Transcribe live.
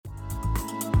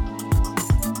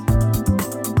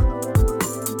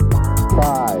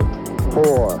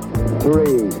3,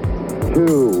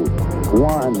 2,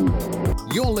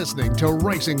 1. You're listening to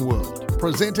Racing World,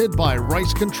 presented by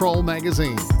Race Control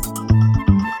Magazine.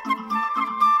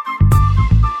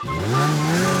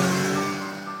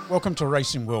 Welcome to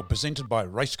Racing World, presented by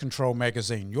Race Control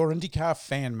Magazine, your IndyCar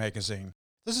fan magazine.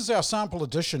 This is our sample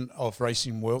edition of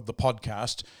Racing World, the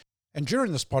podcast. And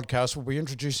during this podcast, we'll be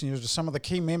introducing you to some of the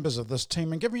key members of this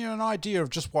team and giving you an idea of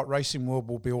just what Racing World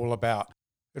will be all about.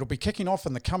 It'll be kicking off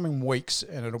in the coming weeks,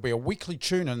 and it'll be a weekly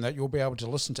tune-in that you'll be able to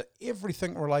listen to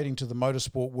everything relating to the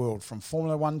motorsport world, from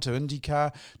Formula One to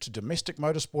IndyCar to domestic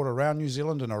motorsport around New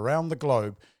Zealand and around the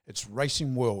globe. It's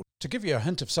Racing World. To give you a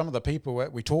hint of some of the people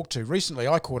that we talked to, recently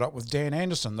I caught up with Dan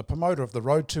Anderson, the promoter of the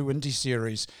Road to Indy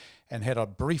series, and had a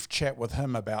brief chat with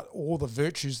him about all the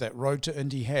virtues that Road to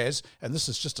Indy has, and this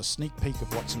is just a sneak peek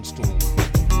of what's in store.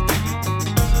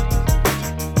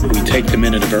 We take them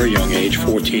in at a very young age,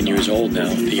 14 years old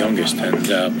now, the youngest,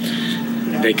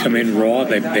 and they come in raw.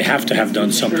 They have to have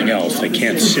done something else. They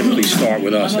can't simply start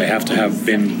with us. They have to have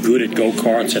been good at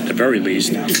go-karts at the very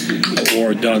least,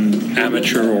 or done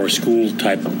amateur or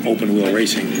school-type open-wheel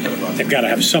racing. They've got to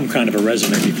have some kind of a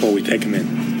resume before we take them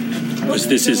in, because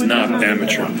this is not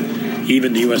amateur.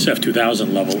 Even the USF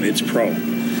 2000 level, it's pro.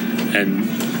 And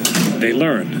they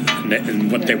learn.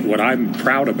 And what I'm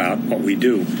proud about, what we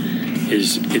do,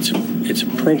 is it's a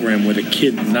program where the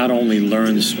kid not only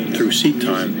learns through seat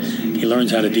time, he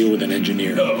learns how to deal with an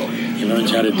engineer. He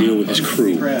learns how to deal with his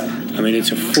crew. I mean,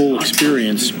 it's a full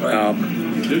experience,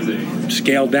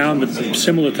 scaled down, but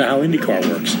similar to how IndyCar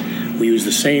works. We use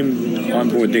the same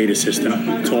onboard data system.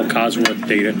 It's all Cosworth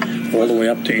data, all the way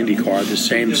up to IndyCar, the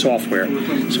same software.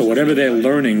 So whatever they're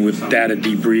learning with data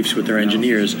debriefs with their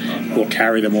engineers will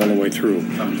carry them all the way through.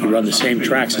 We run the same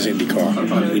tracks as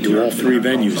IndyCar. We do all three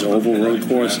venues, oval, road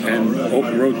course, and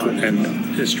open road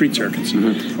and street circuits,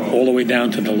 all the way down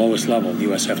to the lowest level,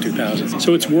 USF 2000.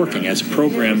 So it's working as a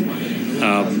program.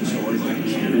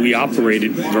 We operate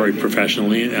it very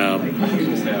professionally.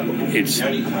 It's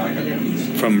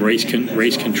from race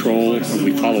control.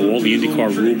 We follow all the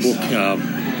IndyCar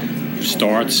rulebook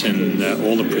starts and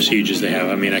all the procedures they have.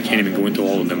 I mean, I can't even go into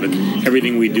all of them, but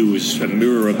everything we do is a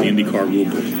mirror of the IndyCar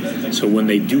rulebook. So when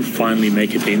they do finally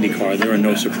make it to IndyCar, there are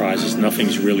no surprises.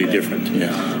 Nothing's really different.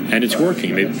 Yeah. And it's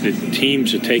working. The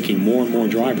teams are taking more and more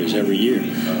drivers every year.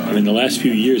 I mean, the last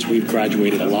few years, we've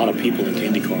graduated a lot of people into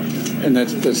IndyCar. And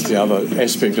that's the other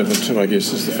aspect of it too, I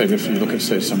guess, is the fact if you look at,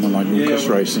 say, someone like Lucas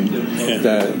Racing,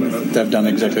 they've done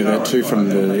exactly that too, from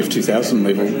the F2000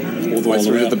 level all the way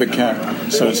through to the big car.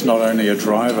 So it's not only a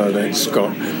driver that's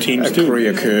got a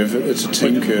career curve, it's a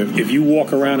team curve. If you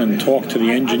walk around and talk to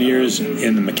the engineers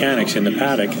and the mechanics in the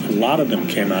paddock, a lot of them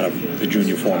came out of the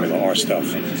junior formula, our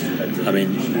stuff. I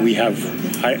mean,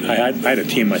 I had a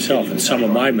team myself, and some of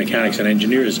my mechanics and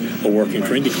engineers are working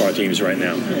for IndyCar teams right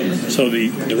now. So the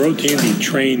Road to Indy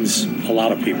trains a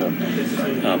lot of people.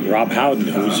 Rob Howden,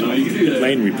 who's a pit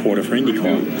lane reporter for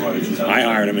IndyCar, I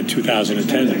hired him in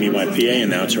 2010 to be my PA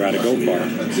announcer out of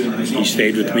go-kart. He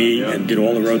stayed with me and did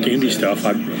all the Road to Indy stuff.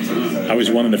 I was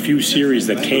one of the few series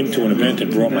that came to an event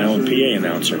and brought my own PA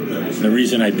announcer. And the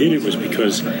reason I did it was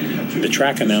because the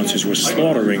track announcers were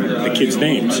slaughtering the kids'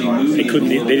 names. They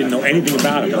didn't know anything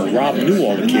about it. Well, Rob knew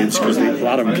all the kids because a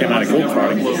lot of them came out of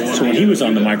go-karting. So when he was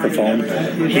on the microphone,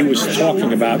 he was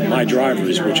talking about my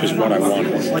drivers, which is what I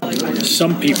wanted.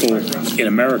 Some people in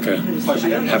America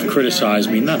have criticized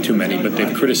me, not too many, but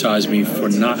they've criticized me for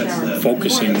not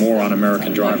focusing more on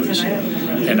American drivers.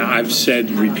 And I've said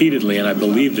repeatedly, and I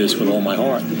believe this with all my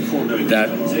heart, that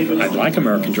I'd like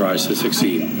American drivers to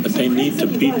succeed, but they need to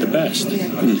beat the best.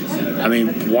 I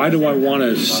mean, why do I want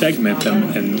to segment them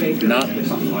and not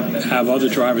have other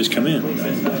drivers come in?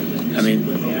 I mean,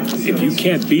 if you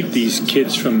can't beat these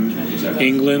kids from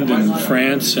England and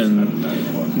France and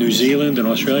New Zealand and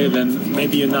Australia, then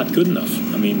maybe you're not good enough.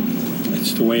 I mean,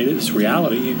 it's the way it is. It's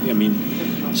reality. I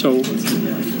mean, so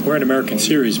we're an American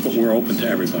series, but we're open to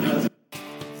everybody.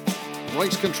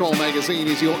 Race Control Magazine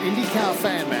is your IndyCar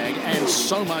fan mag and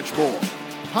so much more.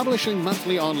 Publishing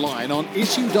monthly online on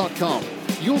issue.com.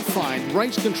 You'll find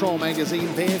Race Control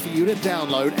Magazine there for you to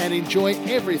download and enjoy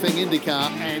everything IndyCar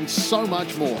and so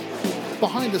much more.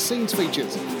 Behind-the-scenes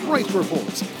features, race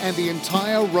reports, and the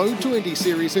entire Road to Indy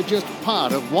series are just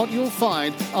part of what you'll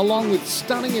find, along with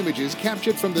stunning images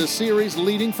captured from the series'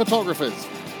 leading photographers.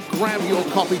 Grab your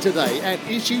copy today at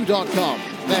issue.com.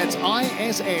 That's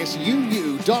ISSUU.com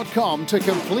to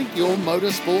complete your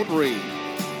motorsport read.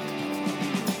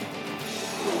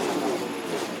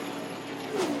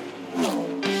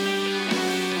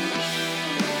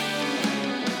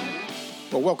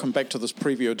 Well, welcome back to this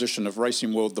preview edition of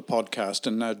Racing World, the podcast.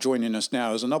 And joining us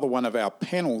now is another one of our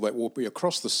panel that will be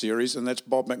across the series, and that's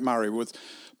Bob McMurray. With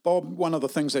Bob, one of the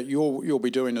things that you'll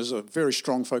be doing is a very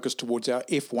strong focus towards our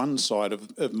F1 side of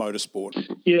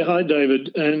motorsport. Yeah, hi,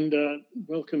 David, and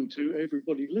welcome to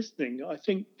everybody listening. I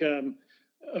think,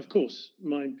 of course,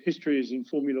 my history is in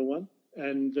Formula One,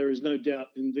 and there is no doubt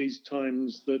in these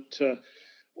times that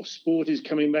sport is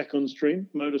coming back on stream,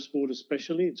 motorsport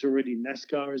especially. It's already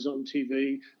NASCAR is on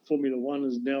TV. Formula One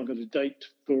has now got a date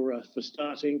for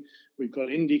starting. We've got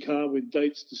IndyCar with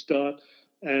dates to start,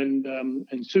 and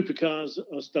supercars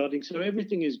are starting. So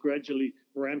everything is gradually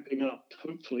ramping up,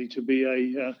 hopefully, to be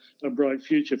a bright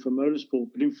future for motorsport.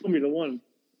 But in Formula One,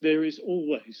 there is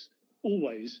always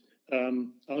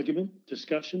argument,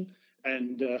 discussion,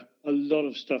 and a lot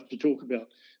of stuff to talk about.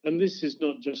 And this is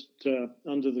not just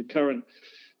under the current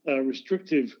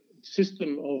restrictive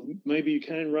system of maybe you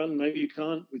can run, maybe you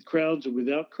can't, with crowds or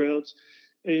without crowds.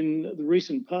 In the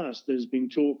recent past, there's been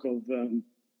talk of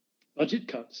budget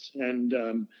cuts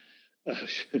and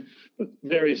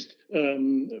various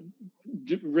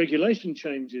regulation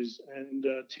changes and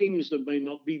teams that may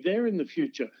not be there in the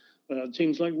future.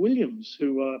 Teams like Williams,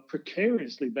 who are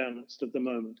precariously balanced at the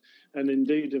moment, and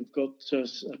indeed have got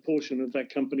a portion of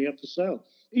that company up for sale.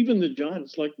 Even the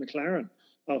giants like McLaren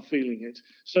are feeling it.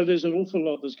 So there's an awful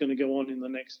lot that's going to go on in the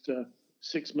next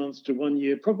 6 months to 1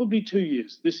 year, probably 2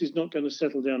 years. This is not going to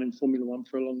settle down in Formula One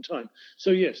for a long time. So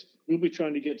yes, we'll be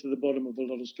trying to get to the bottom of a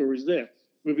lot of stories there.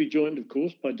 We'll be joined, of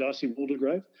course, by Darcy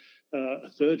Waldegrave, a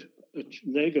third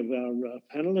leg of our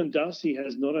panel. And Darcy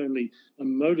has not only a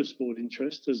motorsport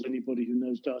interest, as anybody who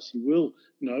knows Darcy will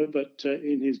know, but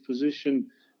in his position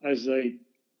as a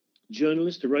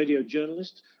journalist, a radio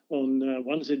journalist on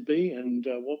 1ZB and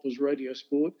What Was Radio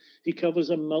Sport, he covers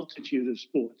a multitude of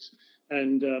sports.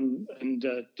 And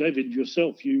David,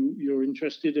 yourself, you're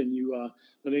interested and you are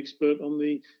an expert on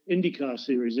the IndyCar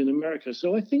series in America.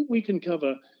 So I think we can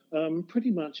cover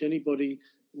pretty much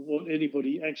what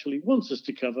anybody actually wants us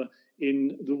to cover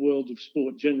in the world of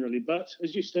sport generally. But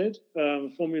as you said,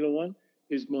 Formula One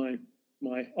is my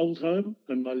old home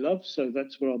and my love, so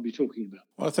that's what I'll be talking about.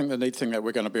 Well, I think the neat thing that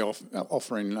we're going to be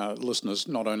offering listeners,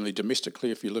 not only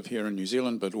domestically if you live here in New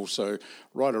Zealand, but also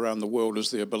right around the world, is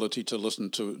the ability to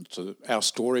listen to our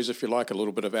stories, if you like, a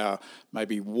little bit of our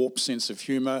maybe warped sense of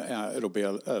humour. It'll be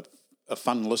a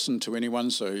fun listen to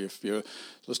anyone. So if you're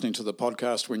listening to the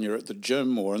podcast when you're at the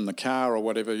gym or in the car or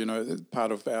whatever,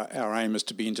 part of our aim is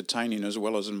to be entertaining as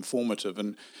well as informative.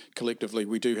 And collectively,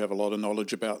 we do have a lot of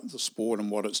knowledge about the sport and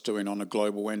what it's doing on a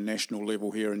global and national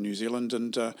level here in New Zealand.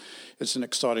 And it's an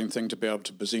exciting thing to be able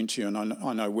to present to you. And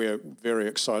I know we're very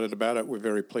excited about it. We're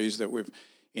very pleased that we've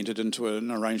entered into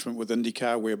an arrangement with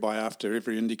IndyCar whereby after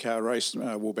every IndyCar race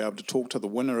we'll be able to talk to the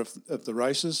winner of the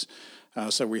races.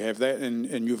 So we have that,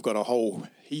 and you've got a whole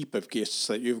heap of guests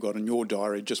that you've got in your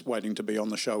diary just waiting to be on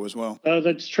the show as well.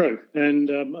 That's true, and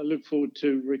I look forward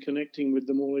to reconnecting with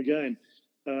them all again,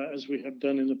 as we have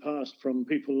done in the past, from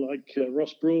people like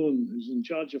Ross Brawn, who's in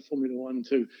charge of Formula One,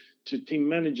 to team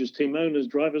managers, team owners,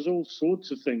 drivers, all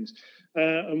sorts of things.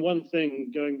 And one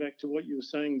thing, going back to what you were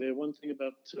saying there, one thing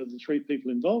about the three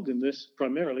people involved in this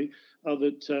primarily are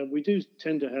that we do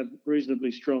tend to have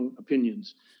reasonably strong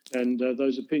opinions. And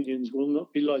those opinions will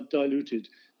not be diluted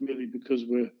merely because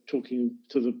we're talking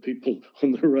to the people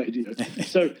on the radio.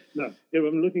 So, no,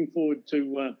 I'm looking forward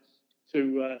to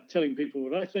telling people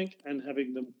what I think and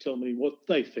having them tell me what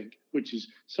they think, which is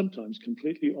sometimes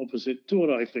completely opposite to what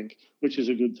I think, which is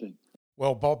a good thing.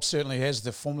 Well, Bob certainly has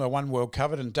the Formula One world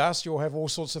covered, and Darcy will have all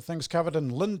sorts of things covered,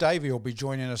 and Lynn Davey will be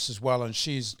joining us as well, and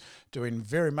she's doing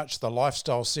very much the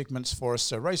lifestyle segments for us.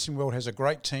 So Racing World has a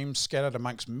great team scattered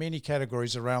amongst many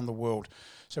categories around the world.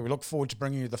 So we look forward to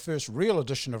bringing you the first real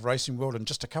edition of Racing World in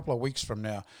just a couple of weeks from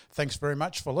now. Thanks very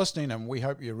much for listening, and we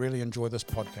hope you really enjoy this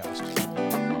podcast.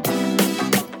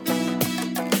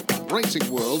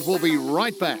 Racing World will be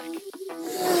right back.